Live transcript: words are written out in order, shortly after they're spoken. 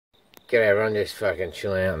G'day everyone, just fucking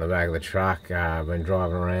chilling out in the back of the truck. Been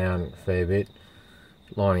driving around a fair bit,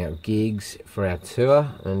 lining up gigs for our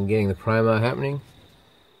tour and getting the promo happening.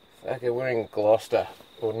 Fucking, we're in Gloucester,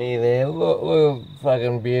 or near there. Look,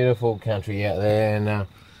 fucking beautiful country out there. And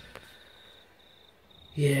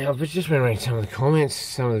yeah, I've just been reading some of the comments,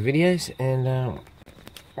 some of the videos, and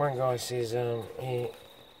one guy says, hey,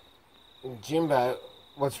 Jimbo,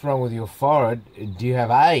 what's wrong with your forehead? Do you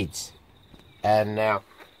have AIDS? And now,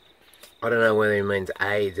 I don't know whether he means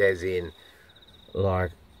AIDS as in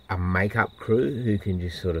like a makeup crew who can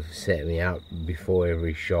just sort of set me up before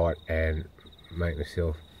every shot and make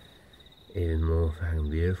myself even more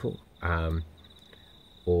fucking beautiful,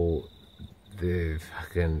 or the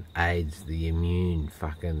fucking AIDS, the immune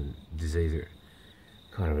fucking disease that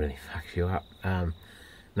kind of really fucks you up.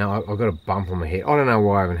 No, I've got a bump on my head. I don't know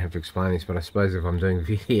why I even have to explain this, but I suppose if I'm doing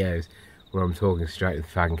videos where I'm talking straight to the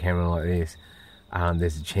fucking camera like this,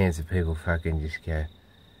 there's a chance that people fucking just go,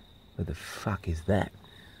 what the fuck is that?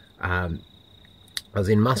 I was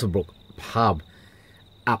in Muswellbrook pub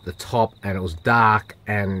up the top and it was dark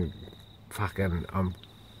and fucking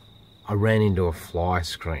I ran into a fly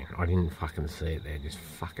screen. I didn't fucking see it there, just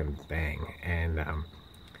fucking bang. And I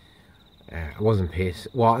wasn't pissed.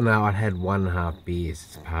 Well, no, I'd had 1.5 beers.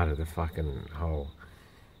 It's part of the fucking whole,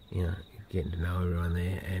 you know, getting to know everyone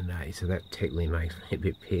there, and so that technically makes me a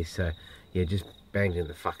bit pissed. So yeah, just banged in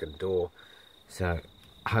the fucking door. So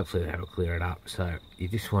hopefully that'll clear it up. So you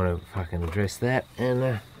just want to fucking address that,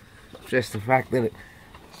 and address the fact that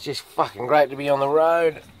it's just fucking great to be on the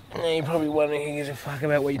road. Now you're probably wondering who gives a fuck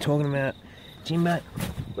about what you're talking about. Jimbo,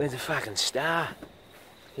 where's the fucking star?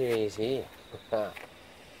 Here he is here.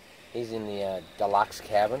 He's in the deluxe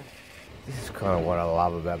cabin. This is kind of what I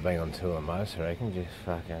love about being on tour most, I reckon.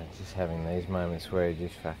 Just having these moments where you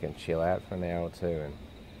just fucking chill out for an hour or two, and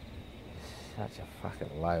such a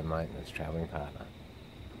fucking low maintenance travelling partner.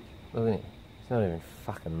 Look at him, he's not even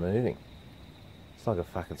fucking moving. It's like a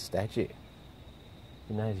fucking statue.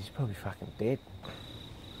 Who knows, he's probably fucking dead.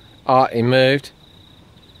 Oh, he moved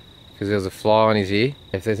because there was a fly on his ear.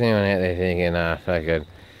 If there's anyone out there thinking, fucking,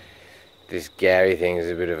 this Gary thing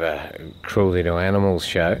is a bit of a cruelty to animals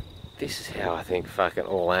show, this is how I think fucking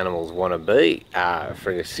all animals want to be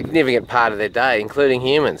for a significant part of their day, including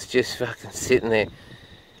humans, just fucking sitting there.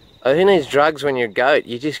 Oh, who needs drugs when you're a goat?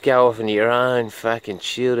 You just go off into your own fucking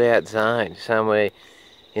chilled out zone somewhere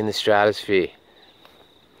in the stratosphere,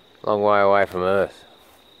 long way away from Earth.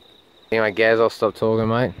 Anyway, Gaz, I'll stop talking,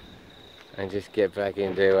 mate, and just get back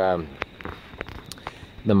into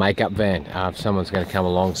the makeup van. Someone's going to come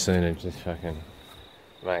along soon and just fucking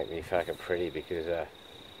make me fucking pretty, because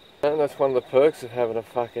that's one of the perks of having a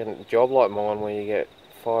fucking job like mine, where you get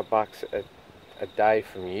 $5 a day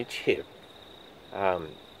from YouTube.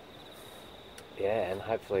 Yeah, and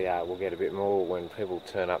hopefully we'll get a bit more when people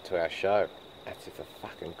turn up to our show. That's if the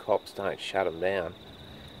fucking cops don't shut them down.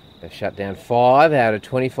 They've shut down 5 out of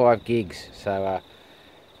 25 gigs. So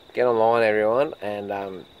get online, everyone,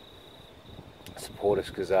 and support us,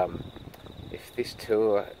 because if this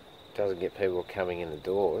tour doesn't get people coming in the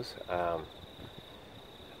doors,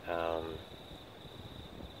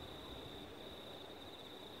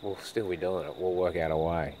 we'll still be doing it. We'll work out a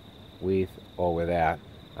way, with or without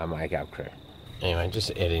a makeup crew. Anyway, just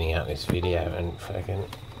editing out this video, and fucking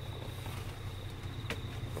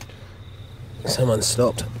someone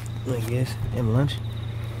stopped, I guess, having lunch.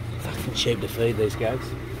 Fucking cheap to feed these goats.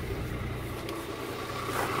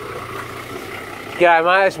 G'day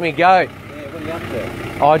mate, it's me goat. Yeah, what are you up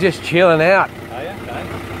to? Oh, just chilling out. Oh yeah,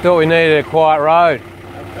 okay. Thought we needed a quiet road.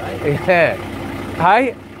 Okay. Yeah.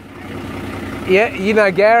 Hey? Yeah, you know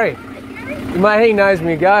Gary? Mate, he knows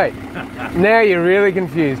me goat. Now you're really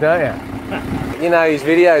confused, don't you? You know his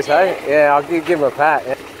videos, hey? Yeah, I'll give him a pat.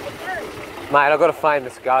 Yeah. Mate, I've got a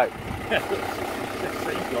famous goat.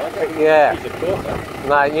 Yeah. He's a talker.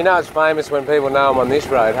 Mate, you know it's famous when people know I'm on this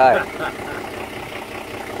road, hey? Wow.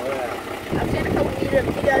 I've seen a couple of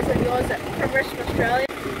videos of yours from Western Australia.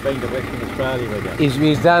 He's been to Western Australia with you.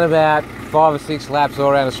 He's done about 5 or 6 laps all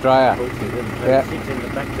around Australia. Bullshit, isn't it? Yeah. He sits in the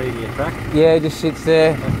back seat of your truck. Yeah, he just sits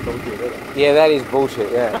there. That's bullshit, isn't it? Yeah, that is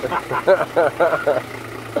bullshit, yeah.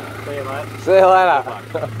 See you, mate. See you later.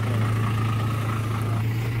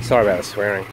 Sorry about the swearing.